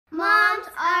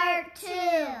Part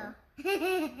 2.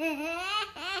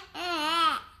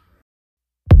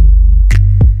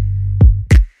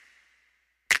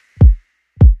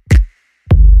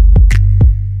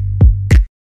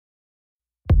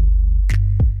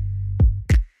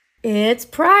 It's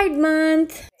Pride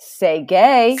Month. Say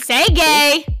gay. Say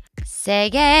gay. Say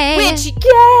gay. Which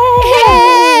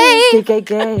Gay. Gay, gay,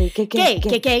 gay, gay,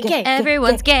 gay, gay, gay.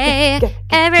 Everyone's gay.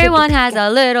 Everyone has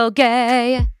a little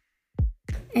gay.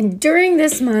 And during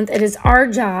this month, it is our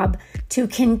job to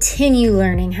continue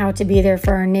learning how to be there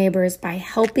for our neighbors by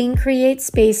helping create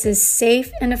spaces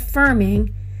safe and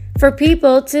affirming for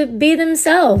people to be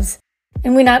themselves.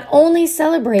 And we not only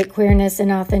celebrate queerness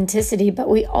and authenticity, but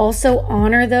we also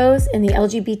honor those in the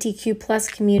LGBTQ plus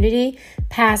community,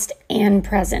 past and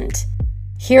present.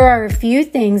 Here are a few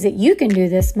things that you can do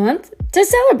this month to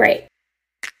celebrate.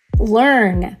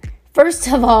 Learn. First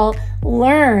of all,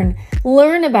 learn.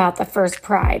 Learn about the first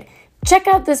Pride. Check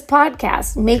out this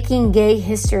podcast, Making Gay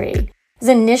History. It was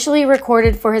initially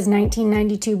recorded for his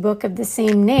 1992 book of the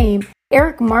same name.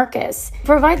 Eric Marcus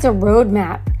provides a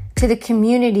roadmap to the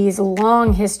community's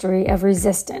long history of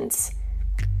resistance.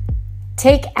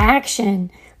 Take action.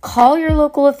 Call your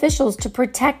local officials to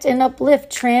protect and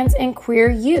uplift trans and queer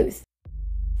youth.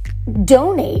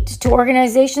 Donate to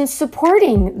organizations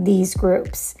supporting these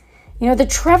groups. You know, the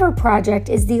Trevor Project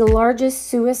is the largest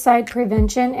suicide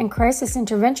prevention and crisis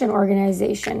intervention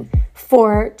organization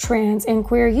for trans and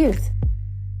queer youth.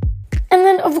 And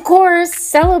then, of course,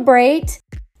 celebrate.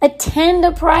 Attend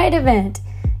a Pride event.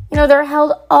 You know, they're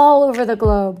held all over the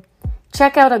globe.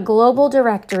 Check out a global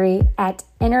directory at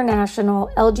International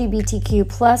LGBTQ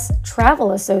Plus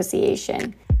Travel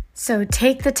Association. So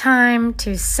take the time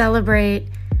to celebrate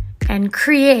and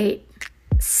create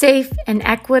safe and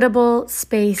equitable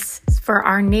space for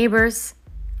our neighbors,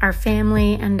 our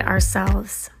family, and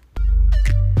ourselves.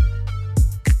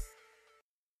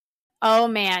 Oh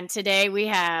man, today we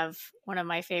have one of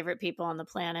my favorite people on the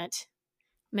planet,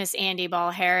 Miss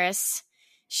Andi Harris.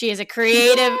 She is a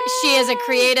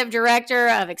creative director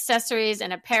of accessories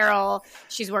and apparel.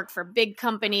 She's worked for big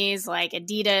companies like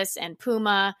Adidas and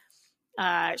Puma.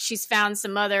 She's found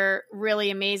some other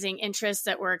really amazing interests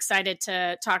that we're excited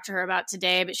to talk to her about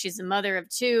today, but she's a mother of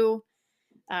two.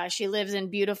 She lives in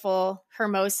beautiful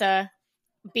Hermosa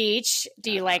Beach.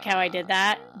 Do you like how I did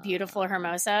that? Beautiful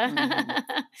Hermosa.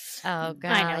 Oh, God.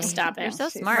 I know, stop it. You're so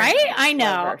smart. Right? I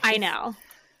know.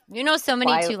 You know so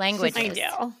many two languages. I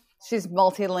do. She's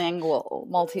multilingual.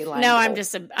 No, I'm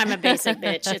a basic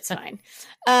bitch. It's fine.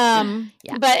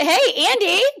 Yeah. But hey,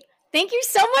 Andi, thank you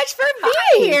so much for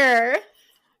being here.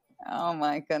 Oh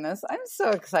my goodness. I'm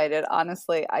so excited.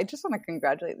 Honestly, I just want to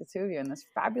congratulate the two of you on this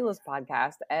fabulous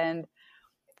podcast. And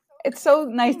it's so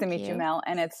nice to meet you, Mel.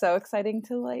 And it's so exciting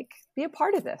to be a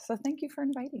part of this. So thank you for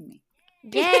inviting me.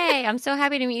 Yay. I'm so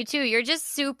happy to meet you too. You're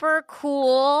just super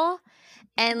cool.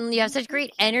 And you have such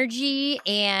great energy,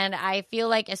 and I feel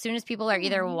like as soon as people are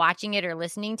either watching it or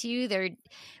listening to you, they're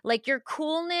like, your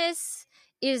coolness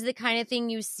is the kind of thing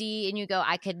you see and you go,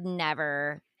 I could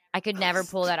never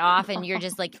pull that off. And you're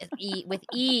just like, with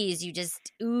ease, you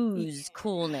just ooze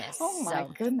coolness. Oh my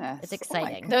goodness. It's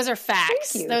exciting. Those are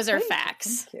facts. Those are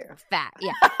facts. Thank you. Fact.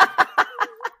 Yeah.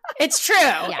 It's true.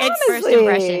 Yeah, It's first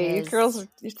impression is girls,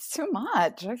 it's too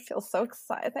much. I feel so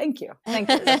excited. Thank you.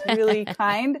 It's really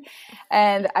kind.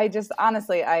 And I just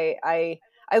honestly, I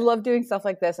love doing stuff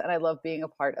like this, and I love being a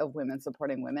part of women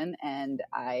supporting women. And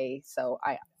I feel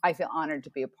honored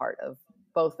to be a part of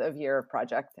both of your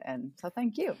project. And so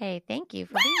thank you. Hey, thank you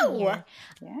for being here.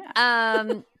 Yeah.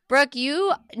 Brooke,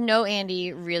 you know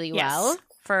Andi really well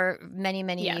for many,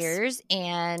 many years.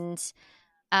 And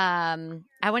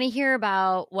I want to hear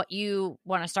about what you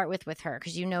want to start with her,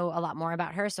 because you know a lot more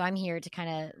about her. So I'm here to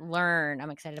kind of learn.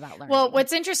 I'm excited about learning. Well,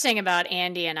 what's interesting about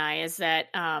Andi and I is that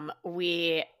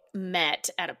we met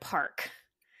at a park.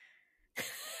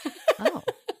 Oh.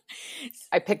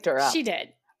 I picked her up. She did.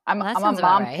 I'm a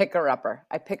mom picker-upper.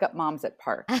 I pick up moms at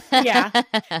parks. Yeah.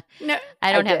 No,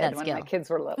 I don't have that skill. When my kids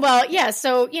were little. Well, yeah.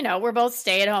 So, we're both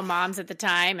stay-at-home moms at the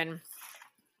time, and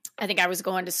I think I was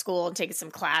going to school and taking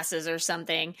some classes or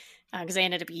something, because I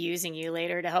ended up using you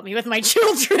later to help me with my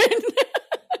children.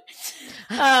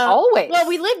 Always. Well,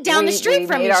 we lived down the street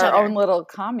from each other. We made our own little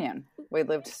commune. We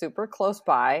lived super close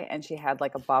by, and she had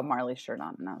a Bob Marley shirt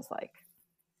on, and I was like,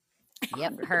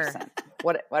 "Yep, 100%. her."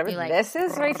 Whatever this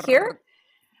is right here.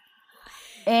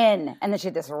 And then she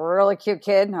had this really cute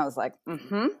kid, and I was like,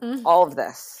 all of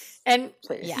this. And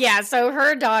please. Yeah, so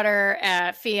her daughter,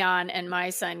 Fionn, and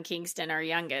my son, Kingston, our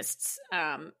youngest,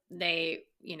 they,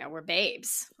 were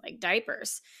babes, like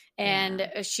diapers. And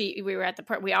we were at the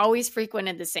park. We always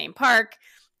frequented the same park.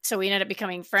 so we ended up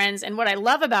becoming friends. And what I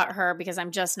love about her, because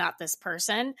I'm just not this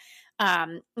person,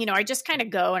 I just kind of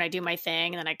go and I do my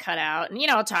thing and then I cut out and,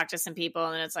 I'll talk to some people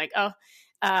and it's like,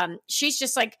 she's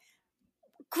just like,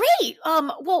 great.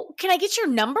 Well, can I get your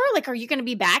number? Like, are you going to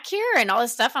be back here and all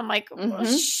this stuff? I'm like, well,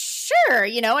 sure.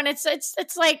 And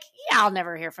it's like, yeah, I'll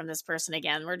never hear from this person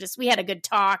again. We had a good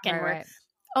talk and Right.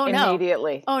 oh no,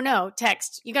 immediately. Oh no,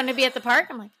 text. You going to be at the park?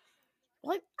 I'm like,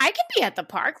 well, I can be at the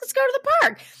park. Let's go to the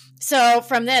park. So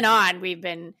from then on,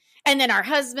 and then our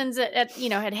husbands, had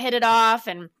hit it off,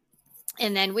 and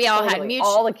then we all had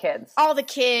all the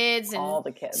kids.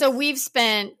 So we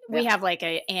have like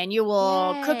a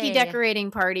annual cookie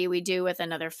decorating party we do with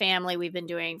another family. We've been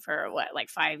doing for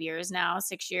 5 years now,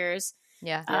 6 years.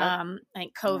 Yeah. I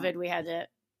think COVID, we had to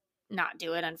not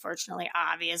do it, unfortunately,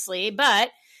 obviously,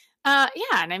 but and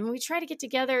I mean, we try to get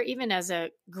together even as a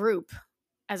group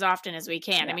as often as we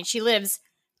can. I mean,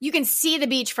 you can see the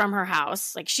beach from her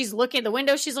house. Like the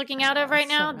window she's looking out of right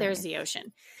now, there's the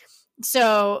ocean.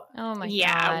 So, oh my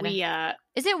God.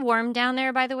 Is it warm down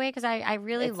there, by the way? Because I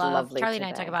really love, Charlie and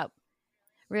I talk about,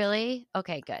 really?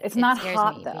 Okay, good. It's not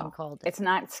hot, though. Being cold. It's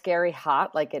not scary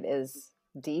hot like it is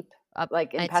deep.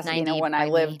 Like in Pasadena when I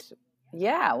lived.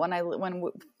 Yeah, when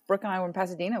Brooke and I were in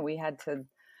Pasadena, we had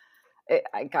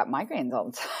I got migraines all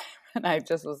the time. And I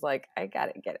just was like, I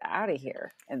got to get out of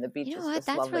here. And the beach is just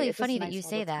that's lovely. really funny that you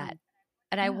say that.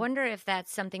 And I wonder if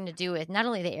that's something to do with not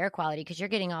only the air quality, because you're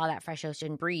getting all that fresh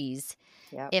ocean breeze,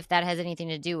 if that has anything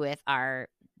to do with our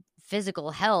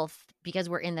physical health, because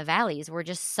we're in the valleys. We're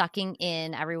just sucking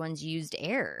in everyone's used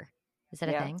air. Is that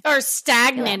a thing? Or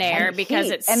stagnant air because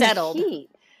it's settled. The heat.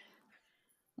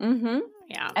 Mm-hmm.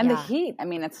 Yeah. And the heat. I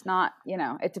mean, it's not,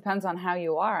 it depends on how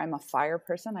you are. I'm a fire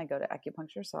person. I go to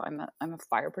acupuncture. So I'm a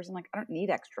fire person. Like, I don't need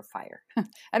extra fire.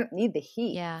 I don't need the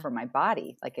heat for my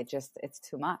body. Like it's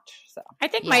too much. So I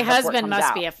think my husband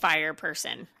must be a fire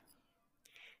person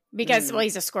because,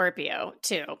 he's a Scorpio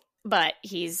too, but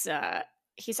he's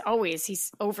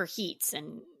overheats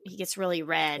and he gets really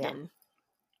red and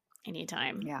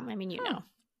anytime. Yeah. I mean, Could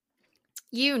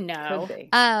be.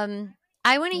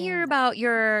 I want to hear about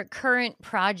your current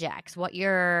projects, what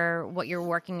you're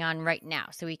working on right now,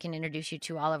 so we can introduce you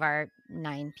to all of our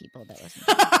 9 people that listen.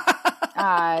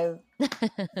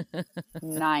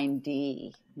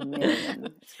 90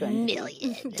 million. $1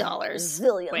 million.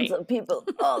 Zillions of people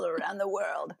all around the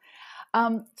world.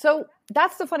 So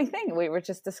that's the funny thing. We were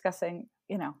just discussing,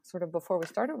 sort of before we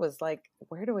started, was like,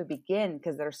 where do we begin?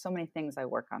 Because there are so many things I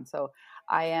work on. So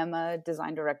I am a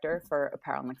design director for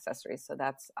apparel and accessories. So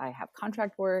I have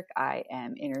contract work. I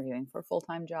am interviewing for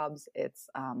full-time jobs. It's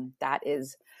a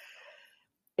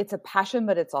passion,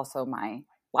 but it's also my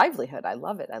livelihood. I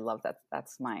love it. I love that.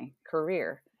 That's my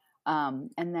career.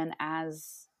 And then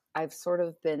as I've sort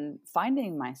of been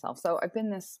finding myself, so I've been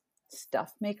this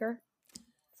stuff maker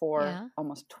for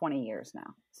almost 20 years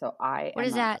now. So what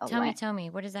is that? Tell me,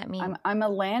 what does that mean? I'm a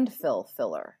landfill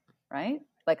filler, right?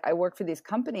 Like I work for these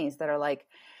companies that are like,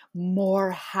 more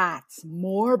hats,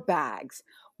 more bags,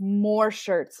 more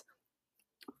shirts.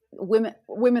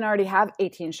 Women already have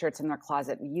 18 shirts in their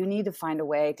closet. You need to find a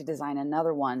way to design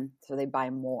another one so they buy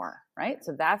more, right?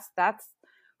 So that's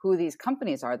who these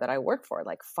companies are that I work for.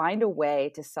 Like find a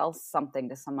way to sell something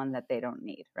to someone that they don't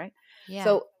need, right?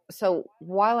 Yeah. So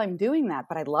while I'm doing that,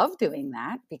 but I love doing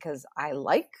that because I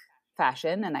like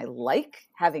fashion and I like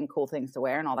having cool things to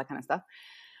wear and all that kind of stuff.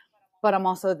 But I'm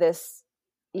also this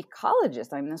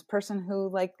ecologist. I'm this person who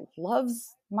like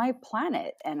loves my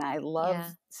planet and I love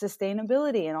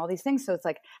sustainability and all these things. So it's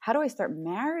like, how do I start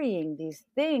marrying these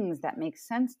things that make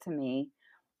sense to me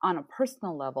on a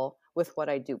personal level with what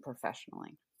I do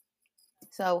professionally?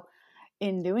 So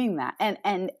in doing that,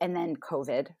 and then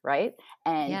COVID, right?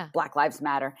 And Black Lives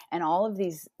Matter and all of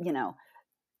these,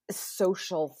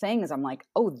 social things. I'm like,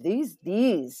 oh, these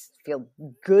feel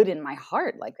good in my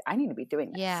heart. Like I need to be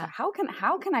doing this. Yeah. So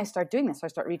how can I start doing this? So I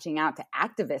start reaching out to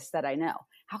activists that I know.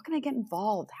 How can I get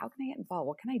involved?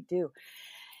 What can I do?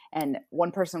 And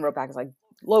one person wrote back, was like,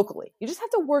 locally. You just have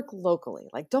to work locally.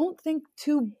 Like, don't think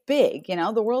too big.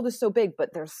 The world is so big,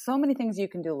 but there's so many things you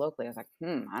can do locally. I was like, I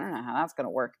don't know how that's going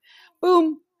to work.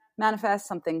 Boom, manifest,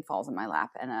 something falls in my lap.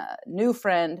 And a new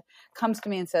friend comes to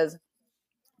me and says, do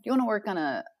you want to work on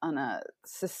a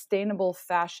sustainable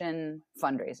fashion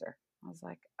fundraiser? I was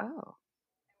like, oh.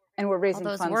 And we're raising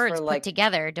all those funds words for like put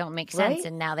together don't make sense, right?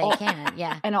 And now they can.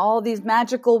 Yeah. And all these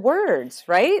magical words,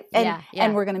 right? And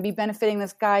and we're going to be benefiting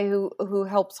this guy who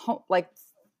helps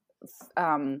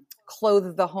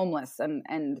clothe the homeless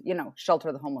and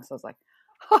shelter the homeless. I was like,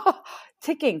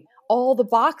 ticking all the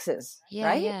boxes,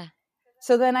 right? Yeah.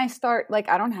 So then I start like,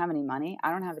 I don't have any money.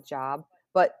 I don't have a job,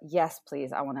 but yes,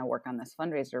 please, I want to work on this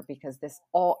fundraiser because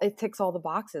it ticks all the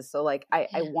boxes. So like, I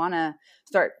want to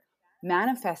start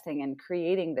manifesting and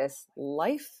creating this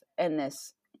life and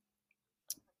this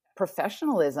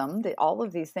professionalism, all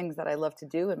of these things that I love to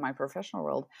do in my professional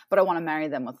world, but I want to marry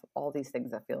them with all these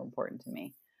things that feel important to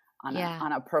me on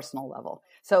a personal level.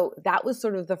 So that was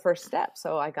sort of the first step.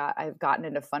 So I've gotten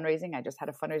into fundraising. I just had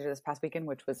a fundraiser this past weekend,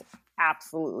 which was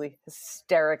absolutely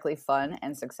hysterically fun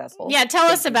and successful. Yeah. Tell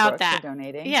us about Brooke, that. for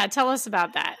donating. Yeah. Tell us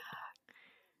about that.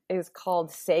 It was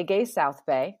called Say Gay South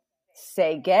Bay.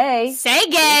 Say gay. Say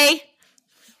gay.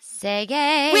 Say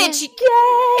gay. Which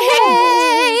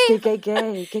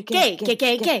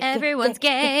gay. Everyone's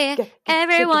gay.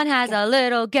 Everyone has a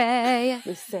little gay.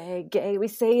 We say gay. We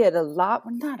say it a lot.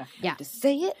 We're not afraid to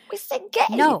say it. We say gay.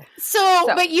 No. So,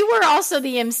 but you were also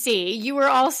the MC. You were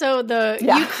also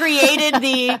you created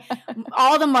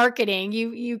all the marketing.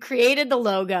 You created the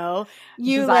logo.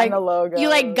 You designed the logo. You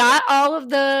like got all of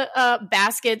the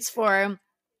baskets for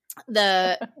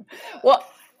the. Well,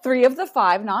 3 of the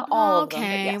 5, not all of them.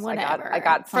 Okay, Yes, whatever. I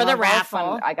got some for the of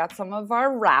raffle. I got some of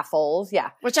our raffles. Yeah,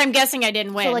 which I'm guessing I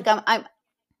didn't win. so like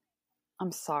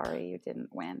I'm sorry you didn't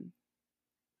win.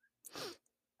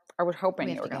 I was hoping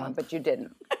you were going to win, but you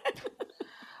didn't.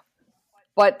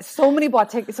 But so many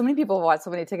people bought so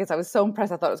many tickets. I was so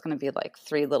impressed. I thought it was going to be like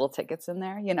 3 little tickets in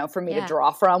there, for me to draw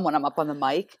from when I'm up on the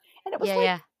mic. And it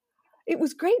was it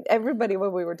was great. Everybody,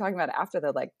 when we were talking about it after,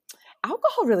 they're like,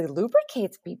 alcohol really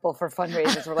lubricates people for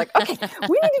fundraisers. We're like, okay,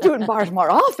 we need to do it in bars more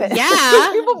often.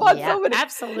 Yeah. People bought so many.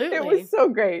 Absolutely. It was so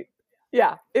great.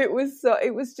 Yeah. It was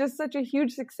just such a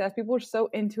huge success. People were so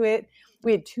into it.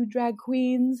 We had 2 drag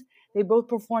queens. They both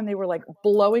performed. They were like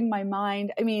blowing my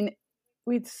mind. I mean,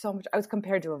 we had so much. I was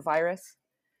compared to a virus.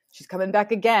 She's coming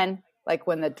back again. Like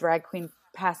when the drag queen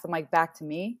passed the mic back to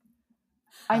me.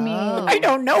 I mean, I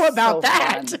don't know about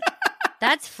that. Fun.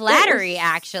 That's flattery,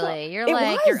 actually. You're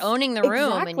you're owning the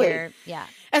room, and you're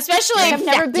especially I've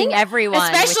never been everyone,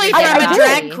 especially from a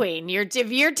drag queen.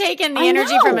 If you're taking the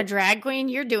energy from a drag queen,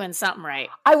 you're doing something right.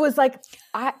 I was like,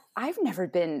 I've never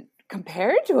been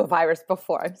compared to a virus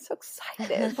before. I'm so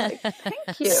excited. Like,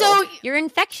 thank you. So you're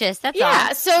infectious. That's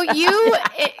all. So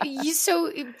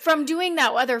so from doing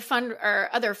that other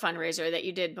fundraiser that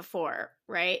you did before,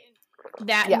 right?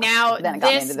 Now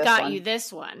this got you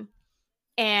this one.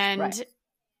 And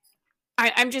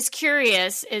I'm just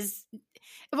curious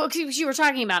because you were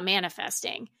talking about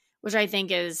manifesting, which I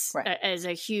think is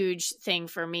a huge thing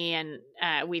for me. And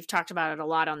we've talked about it a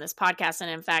lot on this podcast.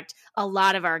 And in fact, a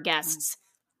lot of our guests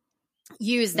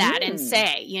use that and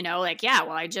say,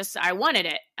 I wanted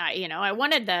it. I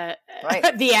wanted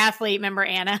the athlete. Remember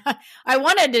Anna? I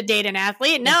wanted to date an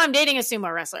athlete. Now I'm dating a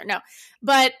sumo wrestler. No,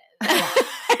 but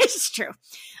it's true.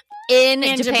 In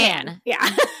Japan. Yeah.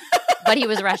 But he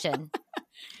was Russian.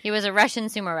 He was a Russian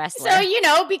sumo wrestler.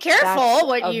 So, be careful That's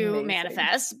what you amazing.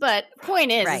 manifest. But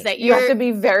point is that you have to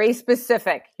be very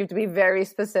specific. You have to be very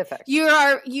specific. You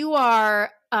are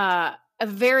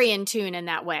very in tune in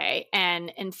that way.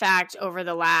 And in fact, over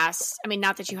the last,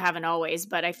 not that you haven't always,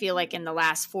 but I feel like in the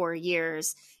last 4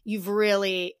 years, you've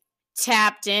really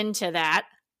tapped into that.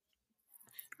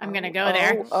 I'm going to go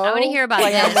there. I want to hear about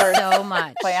this so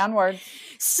much. Play on words.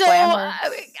 So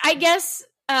I guess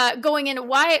going into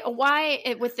why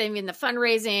within the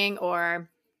fundraising or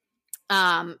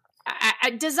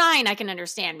design, I can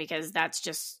understand because that's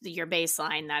just your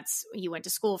baseline. That's you went to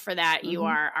school for that. Mm-hmm. You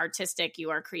are artistic. You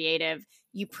are creative.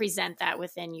 You present that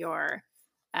within your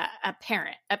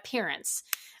appearance.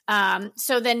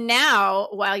 So then now,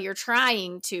 while you're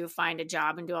trying to find a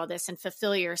job and do all this and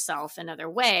fulfill yourself in other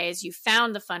ways, you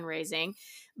found the fundraising,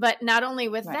 but not only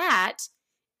with that,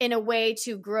 in a way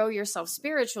to grow yourself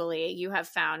spiritually, you have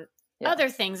found other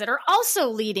things that are also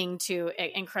leading to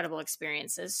incredible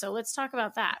experiences. So let's talk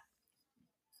about that.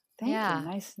 Thank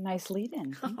you. Nice lead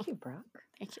in. Thank you, Brooke.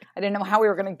 Thank you. I didn't know how we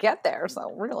were going to get there,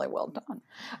 so really well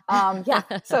done.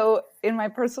 So in my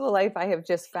personal life, I have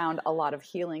just found a lot of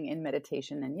healing in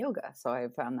meditation and yoga. So I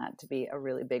found that to be a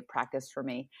really big practice for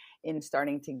me in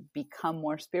starting to become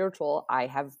more spiritual. I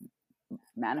have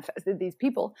manifested these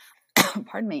people,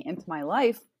 pardon me, into my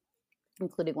life,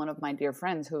 including one of my dear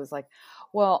friends who was like,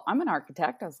 well, I'm an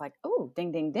architect. I was like, oh,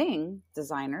 ding, ding, ding.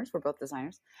 Designers. We're both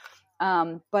designers.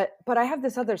 But I have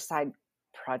this other side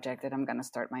project that I'm going to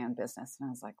start my own business. And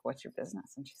I was like, what's your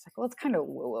business? And she's like, well, it's kind of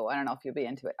woo-woo. I don't know if you'll be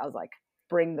into it. I was like,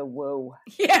 bring the woo.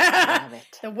 Yeah. I love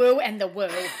it. The woo and the woo.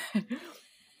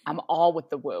 I'm all with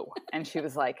the woo. And she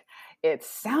was like, it's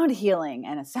sound healing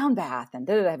and a sound bath. And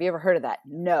da-da-da. Have you ever heard of that?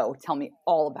 No. Tell me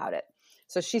all about it.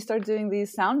 So she started doing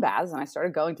these sound baths, and I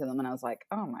started going to them, and I was like,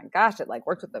 oh my gosh, it like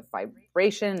worked with the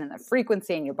vibration and the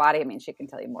frequency in your body. I mean, she can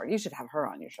tell you more. You should have her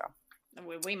on your show.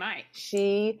 We might.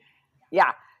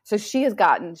 So she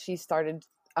started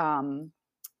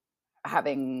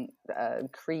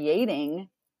creating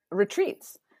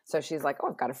retreats. So she's like, oh,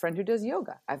 I've got a friend who does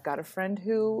yoga. I've got a friend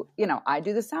who, I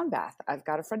do the sound bath. I've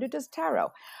got a friend who does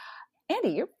tarot.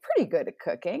 Andi, you're pretty good at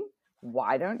cooking.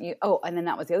 Why don't you? Oh, and then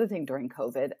that was the other thing during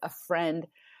COVID. A friend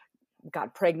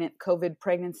got pregnant, COVID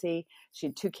pregnancy. She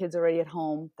had 2 kids already at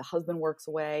home. The husband works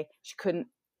away. She couldn't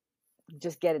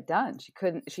just get it done.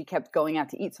 She kept going out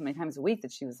to eat so many times a week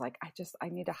that she was like, I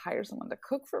need to hire someone to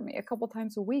cook for me a couple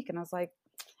times a week. And I was like,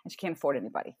 and she can't afford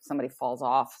anybody. Somebody falls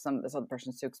off. This other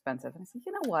person's too expensive. And I said,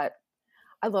 you know what?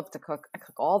 I love to cook. I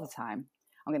cook all the time.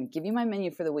 I'm going to give you my menu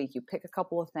for the week. You pick a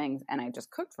couple of things. And I just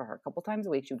cooked for her a couple times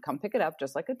a week. She would come pick it up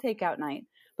just like a takeout night,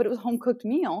 but it was a home cooked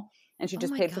meal. And she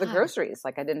just paid for the groceries.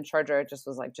 Like I didn't charge her. It just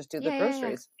was like, just do the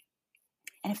groceries.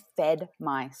 And it fed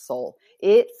my soul.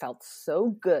 It felt so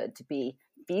good to be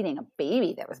feeding a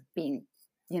baby that was being,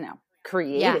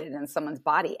 created in someone's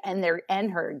body and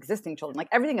her existing children. Like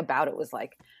everything about it was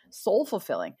like soul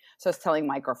fulfilling. So I was telling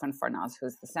my girlfriend Farnaz,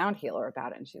 who's the sound healer,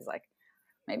 about it. And she's like,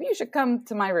 maybe you should come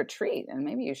to my retreat and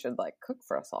maybe you should like cook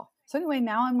for us all. So anyway,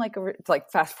 now I'm like, it's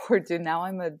like fast forward to now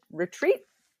I'm a retreat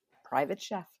private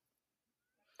chef.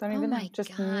 Don't even know.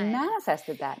 Just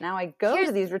manifested that. Now I go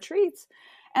to these retreats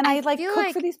and I like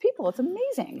cook for these people. It's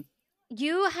amazing.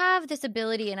 You have this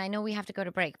ability, and I know we have to go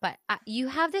to break, but you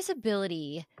have this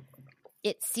ability,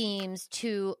 it seems,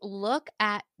 to look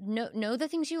at, know the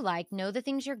things you like, know the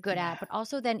things you're good at, but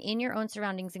also then in your own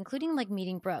surroundings, including like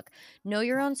meeting Brooke, know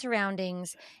your own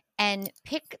surroundings and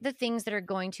pick the things that are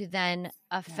going to then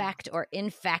affect or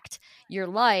infect your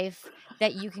life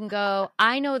that you can go,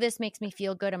 I know this makes me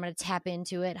feel good. I'm going to tap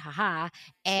into it,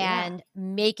 and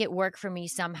make it work for me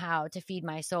somehow to feed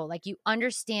my soul. Like you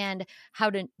understand how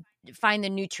to find the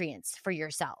nutrients for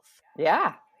yourself.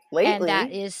 Yeah. Lately. And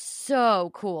that is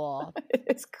so cool.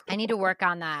 It's cool. I need to work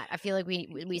on that. I feel like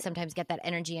we sometimes get that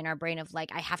energy in our brain of like,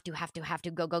 I have to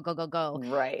go.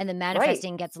 Right. And the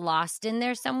manifesting gets lost in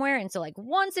there somewhere. And so like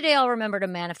once a day, I'll remember to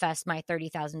manifest my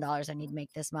 $30,000 I need to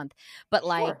make this month. But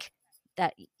like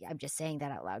that, I'm just saying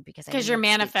that out loud because you're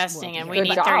manifesting and we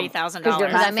need $30,000.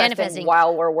 Because I'm manifesting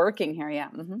while we're working here. Yeah.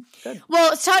 Mm-hmm. Good.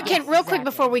 Well, real quick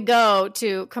before we go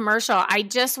to commercial, I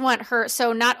just want her.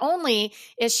 So not only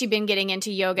is she been getting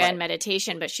into yoga and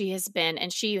meditation, but she has been,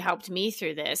 and she helped me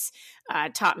through this,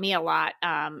 taught me a lot,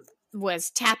 was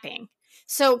tapping.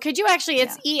 So could you actually,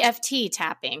 it's EFT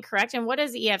tapping, correct? And what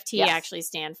does EFT actually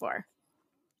stand for?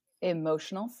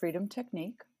 Emotional Freedom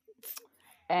Technique.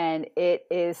 And it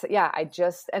is, so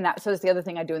that's the other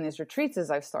thing I do in these retreats is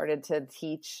I've started to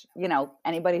teach,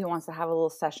 anybody who wants to have a little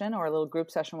session or a little group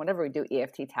session, whatever, we do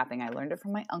EFT tapping. I learned it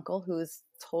from my uncle, who's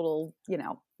total,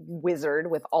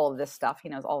 wizard with all of this stuff. He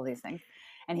knows all of these things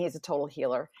and he's a total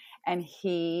healer. And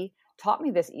he taught me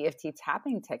this EFT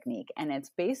tapping technique. And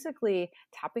it's basically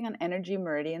tapping on energy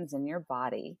meridians in your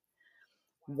body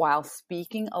while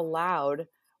speaking aloud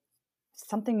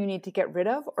something you need to get rid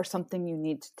of or something you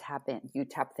need to tap in. You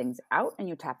tap things out and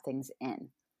you tap things in.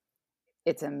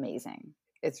 It's amazing.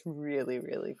 It's really,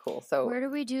 really cool. So where do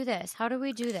we do this? How do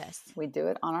we do this? We do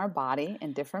it on our body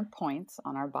in different points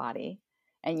on our body.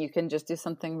 And you can just do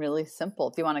something really simple.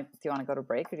 Do you want to go to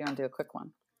break or do you want to do a quick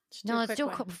one? Let's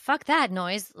do fuck that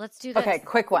noise. Let's do this. Okay,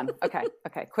 quick one. Okay,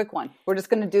 quick one. We're just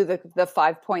going to do the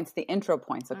 5 points, the intro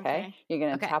points, okay? You're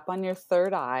going to tap on your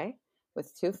third eye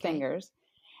with 2 fingers.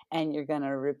 And you're going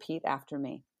to repeat after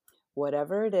me.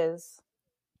 Whatever it is.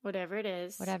 Whatever it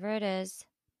is. Whatever it is.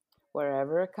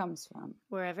 Wherever it comes from.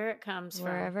 Wherever it comes from.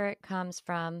 Wherever it comes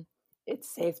from. It's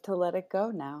safe to let it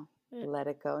go now. Let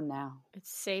it go now.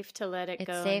 It's safe to let it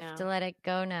go now. It's safe to let it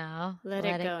go now. Let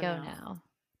it go now.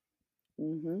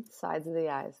 Mm-hmm. Sides of the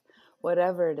eyes.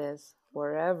 Whatever it is.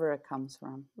 Wherever it comes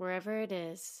from. Wherever it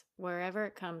is. Wherever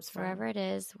it comes from. Wherever it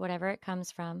is. Whatever it comes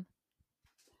from.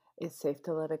 It's safe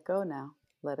to let it go now.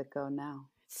 Let it go now.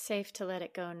 It's safe to let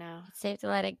it go now. It's safe to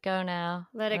let it go now.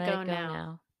 Let it go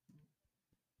now.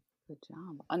 Good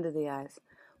job. Under the eyes.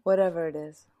 Whatever it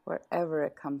is, wherever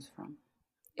it comes from.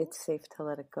 It's safe to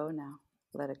let it go now.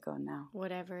 Let it go now.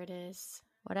 Whatever it is.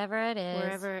 Whatever it is.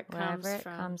 Wherever it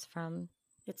comes from.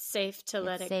 It's safe to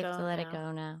let it go now. It's safe to let it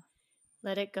go now.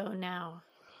 Let it go now.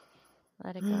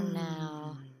 Let it go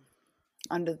now.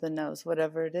 Under the nose.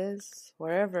 Whatever it is,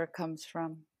 wherever it comes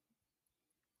from.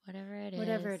 Whatever it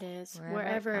is,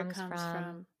 wherever it comes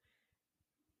from.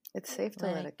 It's safe to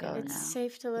let it go now. It's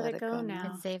safe to let it go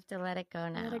now. It's safe to let it go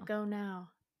now. Let it go now.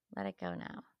 Let it go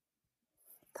now.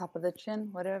 Top of the chin,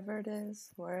 whatever it is,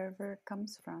 wherever it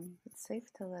comes from. It's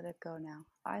safe to let it go now.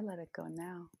 I let it go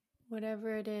now.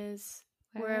 Whatever it is,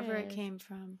 wherever it came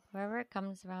from. Wherever it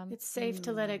comes from. It's safe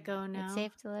to let it go now. It's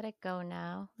safe to let it go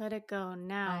now. Let it go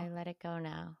now. I let it go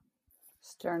now.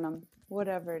 Sternum,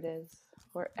 whatever it is,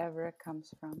 wherever it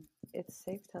comes from. It's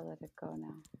safe to let it go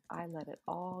now. I let it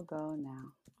all go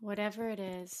now. Whatever it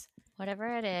is.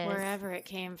 Whatever it is. Wherever it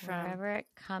came from. Wherever it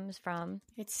comes from.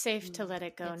 It's safe to let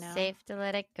it go now. It's safe to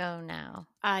let it go now.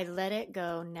 I let it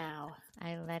go now.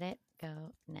 I let it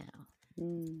go now.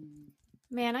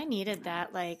 Man, I needed that.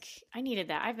 I needed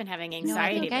that. I've been having No, I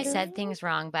anxiety. think I said things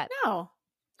wrong, but No,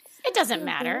 it doesn't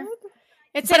matter.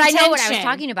 It's But I intention. know what I was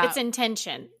talking about. It's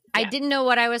intention. I didn't know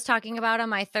what I was talking about on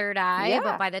my third eye, Yeah.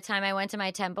 but by the time I went to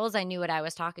my temples, I knew what I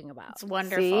was talking about. It's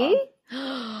wonderful. See?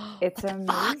 It's amazing.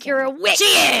 Fuck, you're a witch. She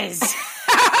is.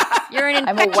 You're an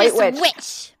I'm a infectious white witch.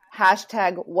 witch.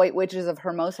 Hashtag White Witches of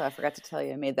Hermosa. I forgot to tell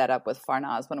you, I made that up with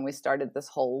Farnaz when we started this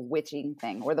whole witching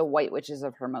thing. We're the White Witches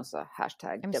of Hermosa.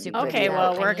 Hashtag. I'm super WWO. Okay, into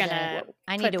well, that. we're I need gonna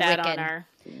I need put to that Wiccan.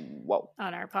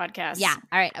 on our podcast. Yeah.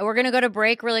 All right. We're going to go to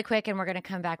break really quick and we're going to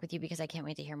come back with you because I can't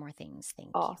wait to hear more things.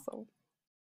 Thank you. Awesome.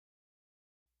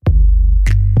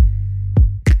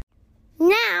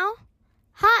 Now,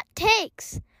 hot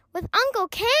takes with Uncle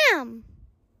Cam.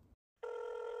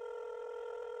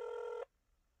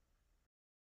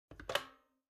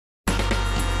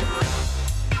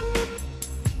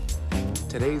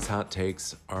 Today's hot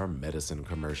takes are medicine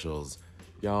commercials.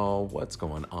 Y'all, what's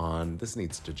going on? This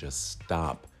needs to just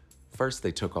stop. First,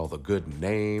 they took all the good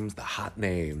names, the hot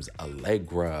names,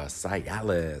 Allegra,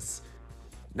 Cialis.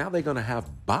 Now they're gonna have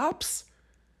bops?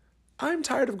 I'm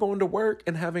tired of going to work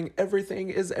and having everything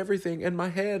is everything in my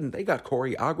head. And they got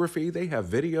choreography, they have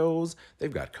videos,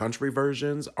 they've got country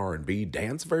versions, R&B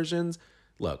dance versions.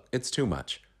 Look, it's too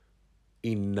much.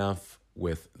 Enough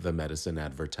with the medicine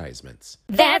advertisements.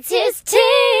 That's his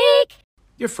take.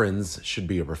 Your friends should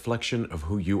be a reflection of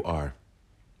who you are.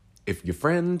 If your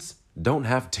friends don't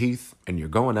have teeth and you're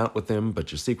going out with them,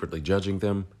 but you're secretly judging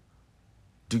them,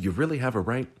 do you really have a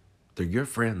right? They're your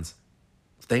friends.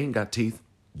 If they ain't got teeth,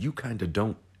 you kind of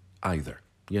don't either,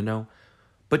 you know?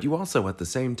 But you also, at the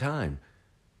same time,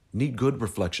 need good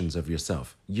reflections of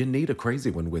yourself. You need a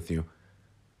crazy one with you.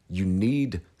 You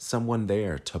need someone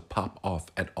there to pop off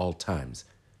at all times.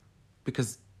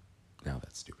 Because, now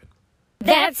that's stupid.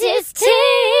 That's his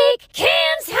take.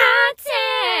 Cam's hot take.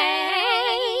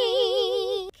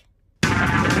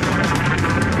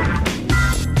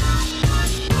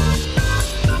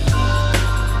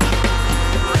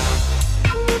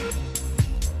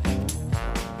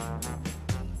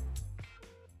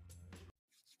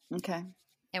 Okay.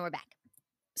 And we're back.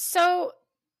 So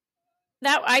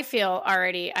that I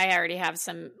already have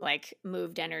some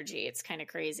moved energy. It's kind of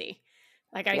crazy.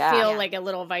 I feel like a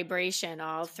little vibration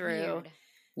all through.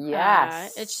 Weird.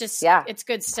 Yes. It's just, yeah, it's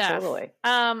good stuff. totally.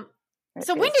 So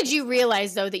when did you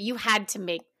realize though that you had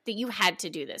to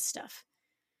do this stuff?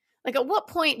 At what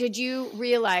point did you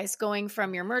realize going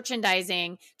from your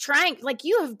merchandising, you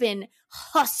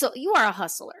are a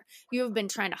hustler. You have been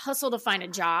trying to hustle to find a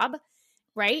job,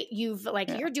 right?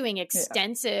 You're doing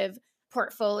extensive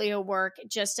portfolio work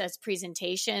just as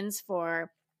presentations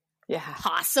for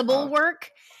possible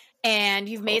work. And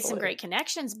you've made some great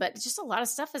connections, but just a lot of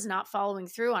stuff is not following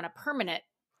through on a permanent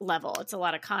level. It's a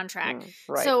lot of contract.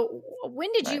 Right. So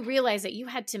when did you realize that you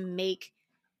had to make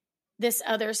this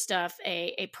other stuff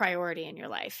a priority in your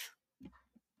life?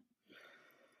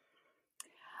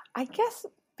 I guess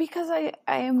because I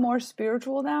am more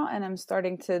spiritual now and I'm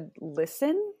starting to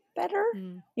listen better,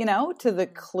 to the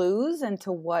clues and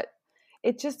to what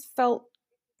it just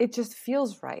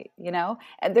feels right,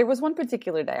 And there was one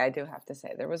particular day, I do have to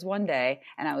say, there was one day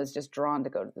and I was just drawn to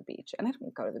go to the beach. And I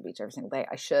don't go to the beach every single day.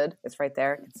 I should. It's right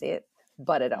there. I can see it.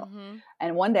 But I don't. Mm-hmm.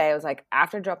 And one day I was like,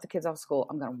 after I drop the kids off school,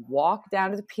 I'm going to walk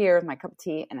down to the pier with my cup of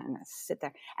tea and I'm going to sit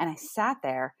there. And I sat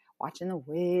there watching the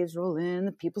waves roll in,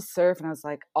 the people surf. And I was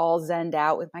like all zenned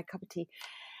out with my cup of tea.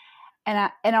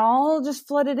 And all just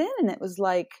flooded in. And it was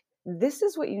like, this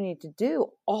is what you need to do.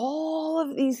 All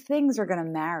of these things are going to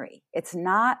marry. It's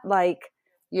not like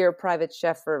you're a private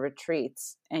chef for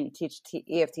retreats and you teach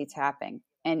EFT tapping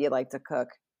and you like to cook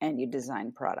and you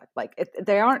design product.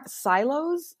 They aren't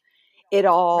silos. It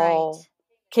all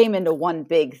came into one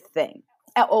big thing.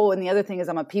 Oh, and the other thing is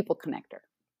I'm a people connector.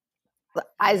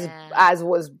 As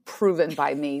was proven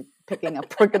by me picking a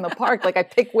prick in the park. I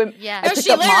pick women. Yeah. I pick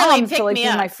up moms to be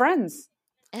my friends.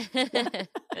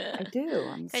 I do.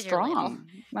 I'm strong.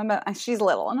 She's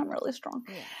little and I'm really strong.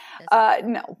 Yeah,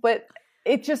 no, but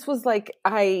it just was like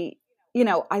I you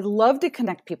know, I love to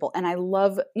connect people, and I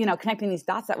love, you know, connecting these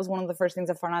dots. That was one of the first things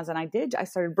that Farnaz and I did. I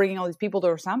started bringing all these people to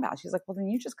her sound bath. She's like, well, then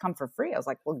you just come for free. I was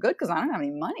like, well, good, because I don't have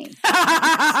any money.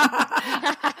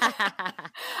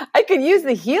 I could use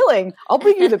the healing. I'll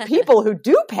bring you the people who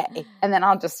do pay, and then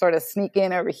I'll just sort of sneak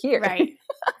in over here. Right.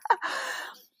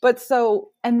 But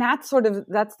so, and that's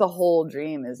the whole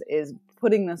dream is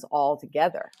putting this all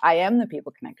together. I am the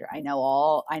people connector. I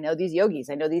know these yogis.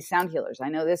 I know these sound healers. I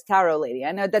know this tarot lady.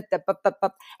 I know that,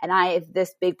 and I have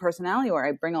this big personality where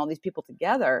I bring all these people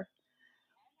together,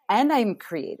 and I'm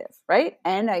creative, right?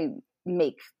 And I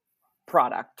make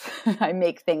product. I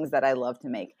make things that I love to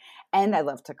make, and I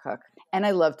love to cook, and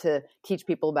I love to teach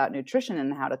people about nutrition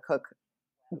and how to cook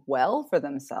well for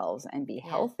themselves and be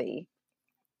healthy.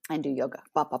 And do yoga,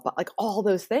 like all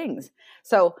those things.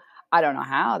 So I don't know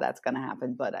how that's going to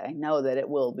happen, but I know that it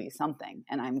will be something,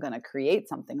 and I'm going to create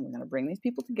something. I'm going to bring these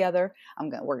people together.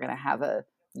 We're going to have a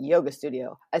yoga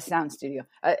studio, a sound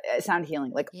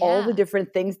healing, like all the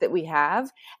different things that we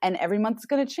have. And every month it's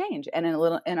going to change. And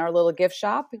in our little gift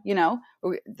shop, you know,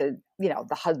 the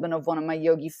husband of one of my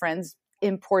yogi friends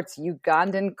imports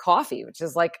Ugandan coffee, which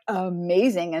is like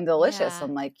amazing and delicious.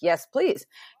 I'm like, yes, please.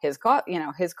 His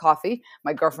coffee.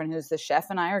 My girlfriend, who's the chef,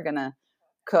 and I are going to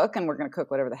cook, and we're going to cook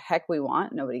whatever the heck we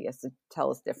want. Nobody gets to tell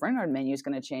us different. Our menu's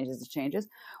going to change as it changes.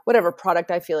 Whatever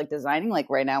product I feel like designing, like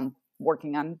right now I'm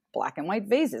working on black and white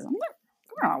vases. I'm like,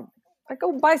 I don't know. I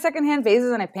go buy secondhand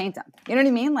vases and I paint them. You know what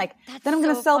I mean? Like, then I'm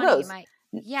going to sell those.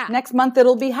 Next month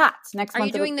it'll be hats. Are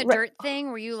you doing the dirt thing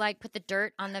where you like put the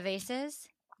dirt on the vases?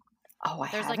 Oh,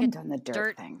 There's haven't done the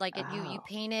dirt thing. Like you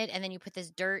paint it and then you put this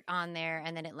dirt on there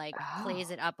and then it like plays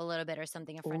it up a little bit or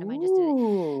something. A friend of mine just did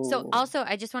it. So also,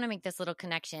 I just want to make this little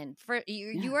connection. For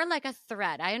you are like a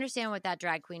thread. I understand what that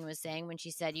drag queen was saying when she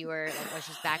said you were like, oh,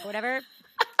 she's back or whatever.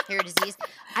 Hair disease.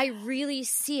 I really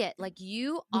see it. Like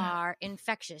you are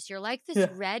infectious. You're like this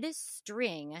red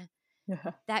string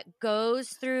that goes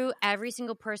through every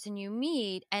single person you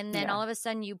meet, and then all of a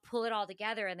sudden you pull it all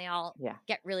together and they all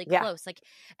get really close. Like,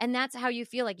 and that's how you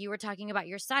feel. Like you were talking about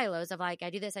your silos of like, I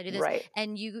do this, right.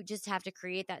 And you just have to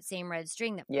create that same red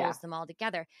string that pulls them all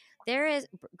together. There is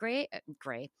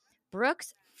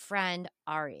Brooke's friend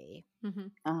Ari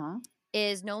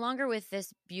is no longer with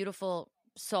this beautiful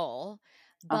soul,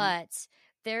 but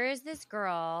there is this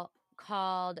girl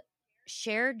called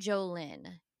Cher Jolyn.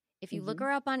 If you look her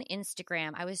up on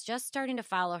Instagram, I was just starting to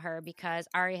follow her because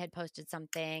Ari had posted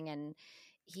something, and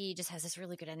he just has this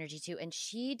really good energy too. And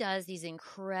she does these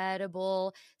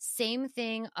incredible same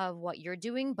thing of what you're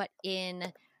doing, but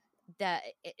in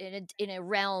a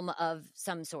realm of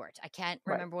some sort. I can't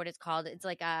remember what it's called. It's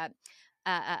like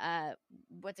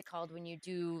what's it called when you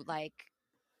do like?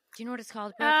 Do you know what it's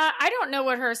called, Brooks? I don't know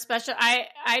what her special.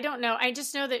 I don't know. I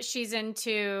just know that she's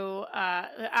into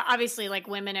obviously like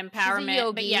women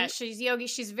empowerment. But yeah, she's yogi.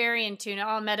 She's very in tune,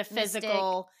 all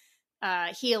metaphysical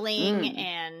healing,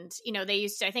 and you know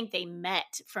I think they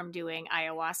met from doing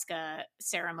ayahuasca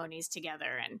ceremonies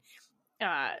together,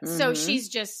 and so she's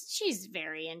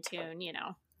very in tune. You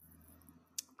know.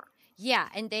 Yeah,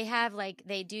 and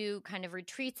they do kind of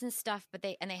retreats and stuff, but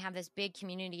they have this big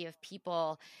community of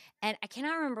people, and I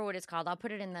cannot remember what it's called. I'll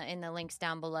put it in the links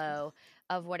down below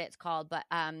of what it's called, but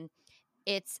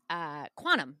it's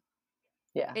quantum.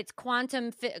 Yeah, it's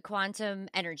quantum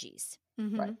energies,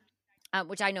 right?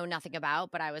 Which I know nothing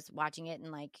about, but I was watching it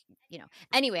and like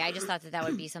Anyway, I just thought that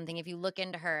would be something if you look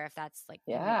into her, if that's like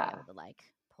able to like.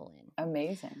 In.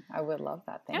 Amazing. I would love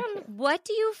that. Thank you. What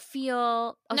do you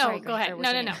feel? Oh, no, sorry, go ahead.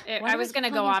 No. I was going to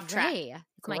go off track.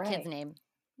 It's my kid's name.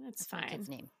 That's fine. My kid's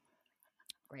name.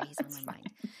 Gray. He's on my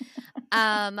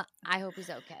mind. I hope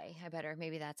he's okay.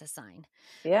 Maybe that's a sign.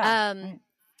 Yeah.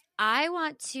 I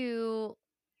want to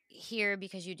hear,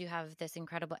 because you do have this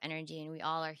incredible energy and we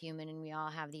all are human and we all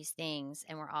have these things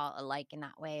and we're all alike in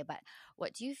that way, but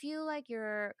what do you feel like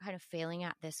you're kind of failing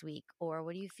at this week, or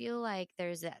what do you feel like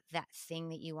there's that thing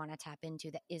that you want to tap into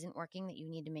that isn't working, that you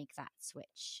need to make that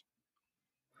switch?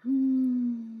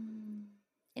 And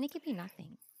it could be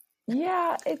nothing.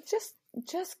 Yeah, it's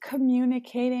just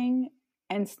communicating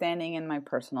and standing in my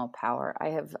personal power.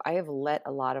 I have let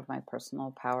a lot of my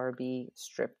personal power be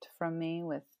stripped from me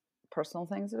with personal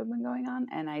things that have been going on,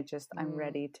 and I'm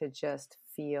ready to just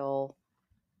feel,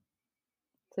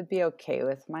 to be okay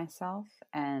with myself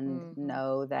and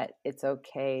know that it's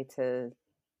okay to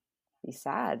be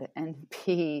sad and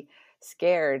be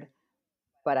scared,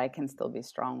 but I can still be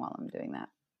strong while I'm doing that,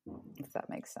 if that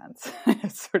makes sense.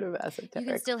 It's sort of esoteric. You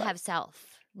can still have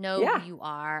know who you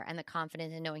are, and the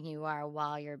confidence in knowing who you are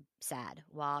while you're sad,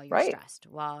 while you're stressed,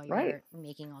 while you're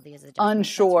making all these adjustments.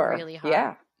 Unsure. That's really hard.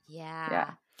 Yeah.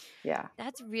 Yeah. Yeah.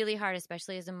 That's really hard,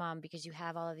 especially as a mom, because you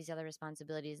have all of these other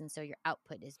responsibilities, and so your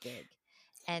output is big.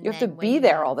 And You have to then when be you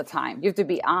there have, all the time. You have to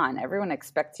be on. Everyone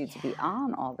expects you to be Yeah.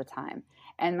 on all the time.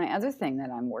 And my other thing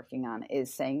that I'm working on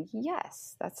is saying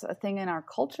yes. That's a thing in our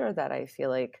culture that I feel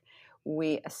like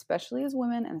we, especially as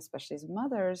women and especially as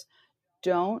mothers,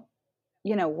 don't,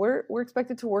 we're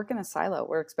expected to work in a silo.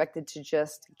 We're expected to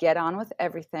just get on with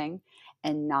everything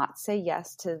and not say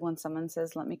yes to when someone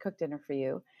says, let me cook dinner for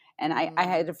you. And I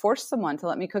had to force someone to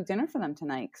let me cook dinner for them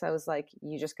tonight because I was like,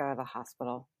 you just got out of the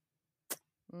hospital.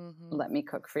 Let me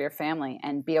cook for your family,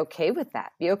 and be okay with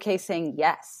that. Be okay saying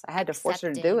yes. I had to force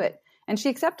her to do it. And she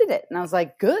accepted it. And I was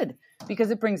like, good,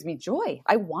 because it brings me joy.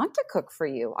 I want to cook for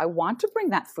you. I want to bring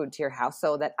that food to your house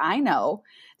so that I know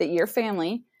that your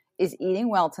family is eating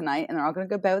well tonight and they're all going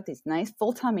to go bed with these nice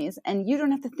full tummies and you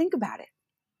don't have to think about it.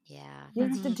 Yeah. You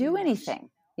don't have to do anything,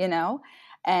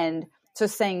 And so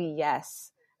saying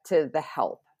yes to the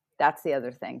help. That's the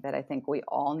other thing that I think we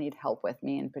all need help with,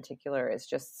 me in particular, is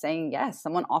just saying yes.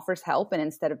 Someone offers help, and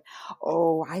instead of,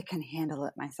 oh, I can handle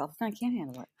it myself. No, I can't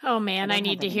handle it. Oh man, I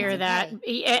need to hear that.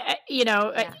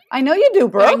 I know you do,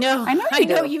 Brooke. I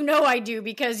know you do. I do,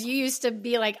 because you used to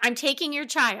be like, I'm taking your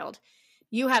child.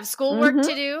 You have schoolwork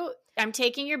to do. I'm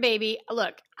taking your baby.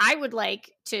 Look, I would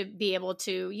like to be able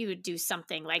to, you would do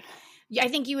something like, I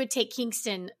think you would take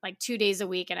Kingston like 2 days a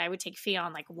week and I would take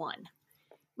Fionn like one.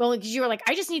 Well, because you were like,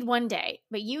 I just need one day,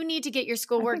 but you need to get your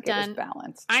schoolwork done.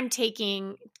 Balanced. I'm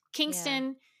taking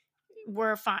Kingston. Yeah.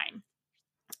 We're fine.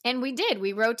 And we did.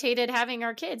 We rotated having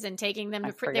our kids and taking them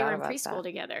to, they were in preschool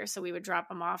together. So we would drop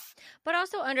them off. But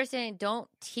also understanding,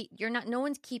 no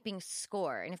one's keeping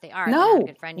score. And if they are, no, they're not a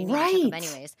good friend. You need to check them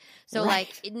anyways. So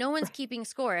no one's keeping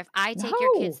score. If I take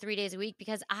your kids 3 days a week,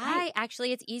 because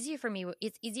it's easier for me.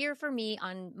 It's easier for me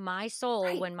on my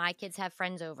soul when my kids have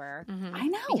friends over. Mm-hmm. I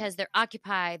know. Because they're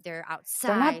occupied, they're outside.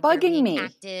 They're not bugging me.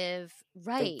 Active.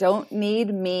 Right. They don't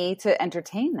need me to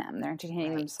entertain them. They're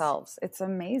entertaining themselves. It's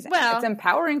amazing. Well, it's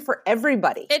empowering for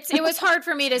everybody. It was hard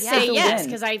for me to say yes,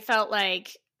 because I felt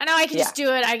like, I know I can just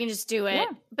do it. I can just do it. Yeah.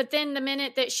 But then the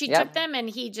minute that she took them, and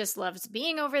he just loves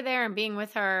being over there and being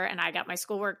with her, and I got my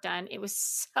schoolwork done, it was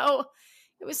so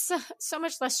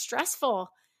much less stressful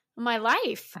in my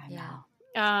life. I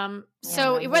know.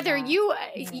 So whether you,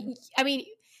 I mean,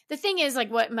 the thing is, like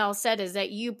what Mel said, is that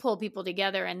you pull people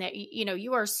together, and that,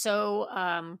 you are so,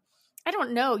 I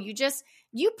don't know,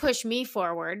 you push me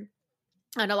forward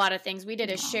on a lot of things. We did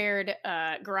a shared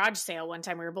garage sale one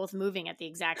time. We were both moving at the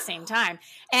exact same time.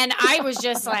 And I was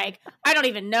just like, I don't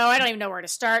even know where to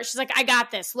start. She's like, I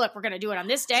got this. Look, we're going to do it on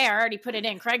this day. I already put it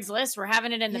in Craigslist. We're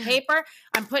having it in the paper.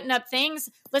 I'm putting up things.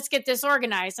 Let's get this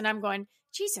organized. And I'm going,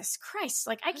 Jesus Christ,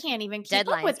 like I can't even keep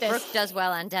up with this. Brooke does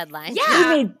well on deadlines. Yeah.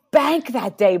 We made bank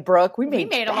that day, Brooke. We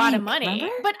made a lot of money.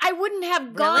 Remember? But I wouldn't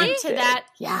have gone to that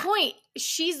point.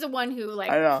 She's the one who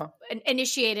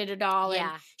initiated it all.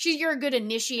 Yeah. And you're a good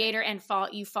initiator, and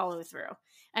you follow through.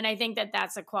 And I think that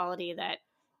that's a quality that,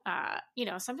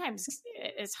 sometimes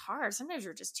it's hard. Sometimes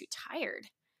you're just too tired.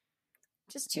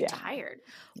 Tired.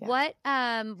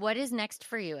 Yeah. What is next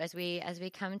for you as we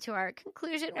come to our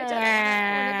conclusion? Which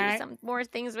I want to do some more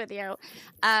things with you.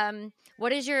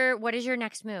 What is your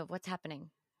next move? What's happening?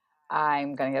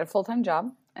 I'm going to get a full-time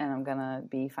job, and I'm going to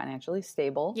be financially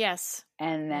stable. Yes.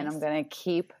 And then I'm going to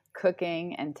keep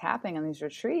cooking and tapping on these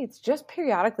retreats just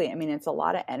periodically. I mean, it's a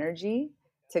lot of energy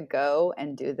to go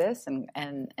and do this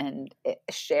and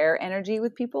share energy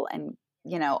with people, and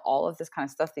all of this kind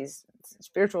of stuff. These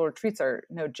spiritual retreats are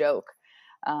no joke.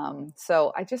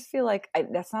 So I just feel like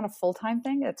that's not a full-time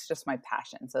thing. It's just my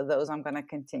passion. So those I'm going to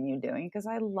continue doing because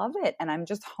I love it. And I'm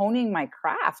just honing my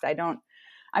craft.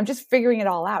 I'm just figuring it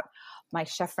all out. My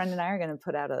chef friend and I are going to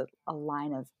put out a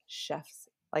line of chefs,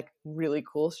 like really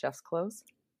cool chef's clothes,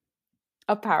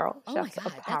 apparel. Oh my God,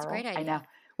 apparel. that's a great idea. I know.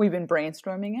 We've been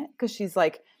brainstorming it because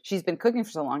she's been cooking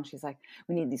for so long. She's like,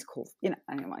 we need these cool,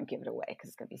 I don't want to give it away because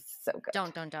it's going to be so good.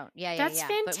 Don't. Yeah. That's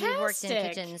fantastic. But we worked in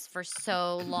kitchens for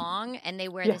so long, and they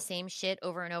wear the same shit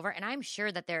over and over. And I'm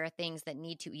sure that there are things that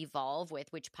need to evolve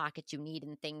with which pockets you need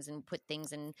and things, and put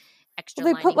things in extra.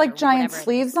 Well, they put like giant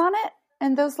sleeves on it,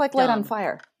 and those light on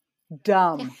fire.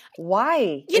 Dumb. Yeah.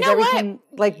 Why is everything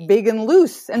like big and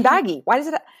loose and baggy? Why does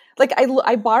it? Like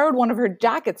I borrowed one of her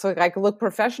jackets so I could look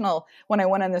professional when I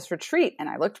went on this retreat, and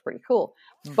I looked pretty cool.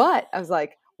 But I was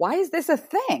like, why is this a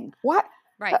thing? What?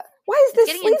 Right. Why is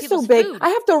this sleeve so big? I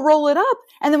have to roll it up,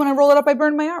 and then when I roll it up, I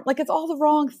burn my arm. Like it's all the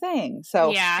wrong thing.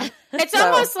 So yeah, it's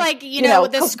almost like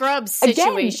the Scrubs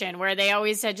situation where they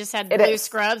always had blue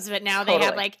scrubs, but now they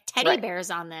have like teddy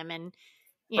bears on them, and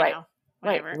you know.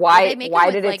 Right. whatever. Why They make why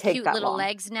them did with, it like, take cute that little long?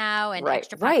 legs now and Right,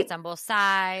 extra pockets right. on both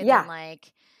sides. Yeah. And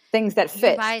like Things that you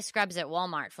fit. buy scrubs at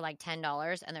Walmart for like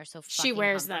 $10 and they're so fucking She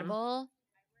wears them. comfortable.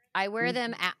 I wear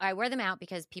them. I wear them out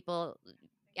because people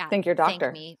Think your thank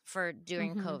doctor. me for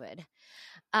doing Mhm. COVID.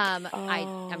 I'm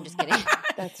just Oh, kidding.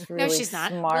 That's No, really she's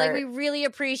not. smart. Like, we really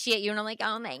appreciate you, and I'm like,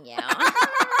 oh, thank you. You're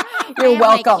I have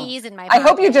welcome. My keys in my I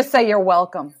hope you pocket. just say you're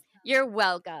welcome. You're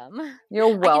welcome. You're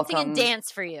I can welcome. sing and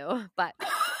dance for you, but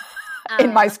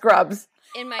In my scrubs.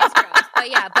 in my scrubs.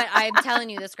 But I'm telling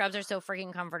you, the scrubs are so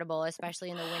freaking comfortable,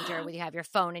 especially in the winter when you have your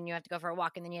phone and you have to go for a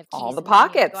walk, and then you have keys All the and then you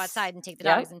have to pockets. go outside and take the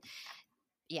Yep. dogs,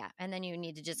 and then you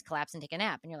need to just collapse and take a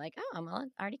nap, and you're like, oh, I'm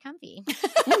already comfy.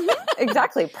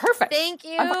 Exactly. Perfect. Thank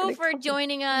I'm you already for comfy.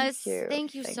 joining us. Thank you.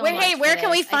 Thank you Thank so you. much. Hey, where for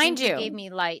can we this. find I think you? You gave me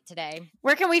light today.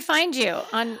 Where can we find you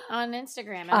on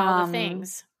Instagram and all the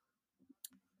things?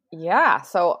 Yeah.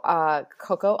 So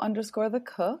Coco_the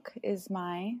cook is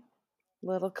my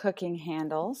little cooking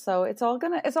handle. So it's all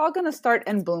gonna start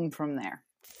and bloom from there.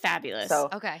 Fabulous. So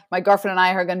Okay. my girlfriend and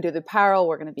I are gonna do the apparel.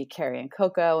 We're gonna be carrying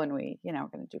Coco, and we're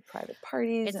gonna do private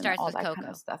parties It and starts all with that Coco. kind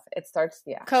of stuff. It starts,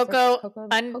 Coco Coco__the cook.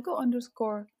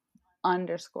 Coco_the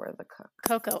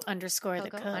Coco cook.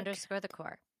 _ the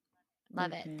core.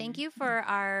 Love it. Thank you for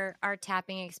our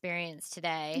tapping experience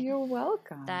today. You're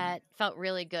welcome. That felt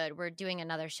really good. We're doing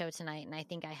another show tonight, and I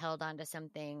think I held on to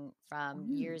something from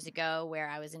years ago where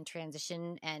I was in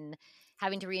transition and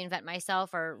having to reinvent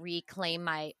myself or reclaim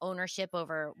my ownership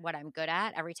over what I'm good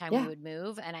at every time we would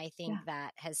move. And I think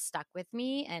that has stuck with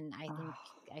me, and I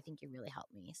think you really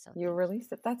helped me. So You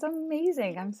released it. That's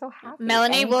amazing. I'm so happy.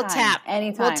 Melanie, we'll Anytime. tap.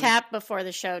 Anytime. We'll tap before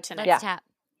the show tonight. let's tap.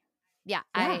 Yeah,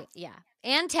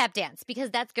 and tap dance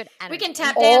because that's good energy. We can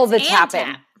tap All dance the and tapping.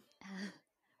 tap.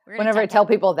 We're gonna Whenever I tap, tell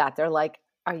people that, they're like,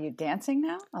 "Are you dancing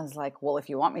now?" I was like, "Well, if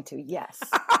you want me to, yes."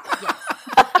 yes.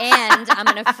 And I'm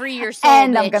gonna free your soul,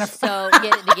 And I'm bitch, gonna so get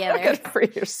it I'm together. gonna free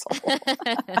your soul.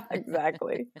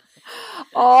 Exactly.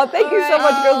 Oh, thank you so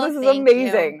much, girls. This is Thank you.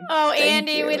 amazing. Oh, Thank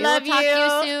Andy, you. we We love will talk you. to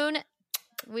you soon.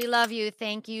 We love you.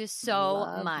 Thank you so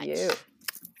Love much. you.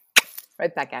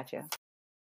 Right back at you.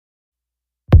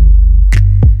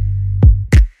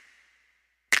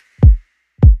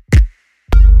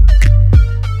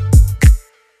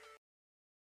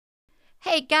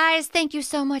 Hey guys, thank you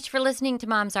so much for listening to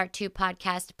Mom's Art 2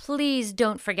 podcast. Please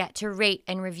don't forget to rate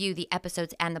and review the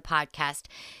episodes and the podcast.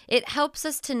 It helps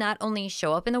us to not only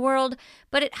show up in the world,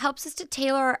 but it helps us to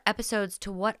tailor our episodes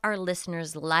to what our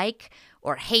listeners like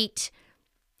or hate.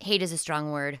 Hate is a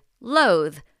strong word.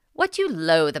 Loathe. What you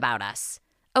loathe about us.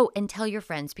 Oh, and tell your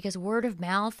friends because word of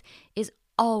mouth is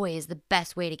always the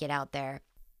best way to get out there.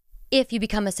 If you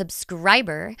become a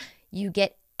subscriber, you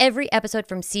get every episode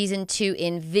from season 2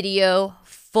 in video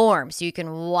form, so you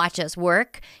can watch us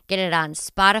work, get it on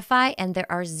Spotify, and there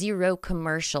are 0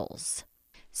 commercials.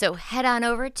 So head on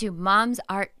over to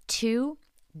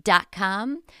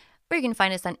momsart2.com, or you can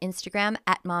find us on Instagram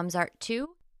at momsart2.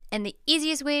 And the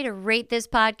easiest way to rate this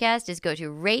podcast is go to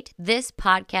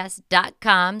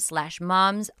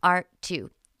ratethispodcast.com/momsart2.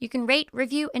 You can rate,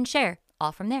 review, and share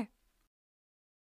all from there.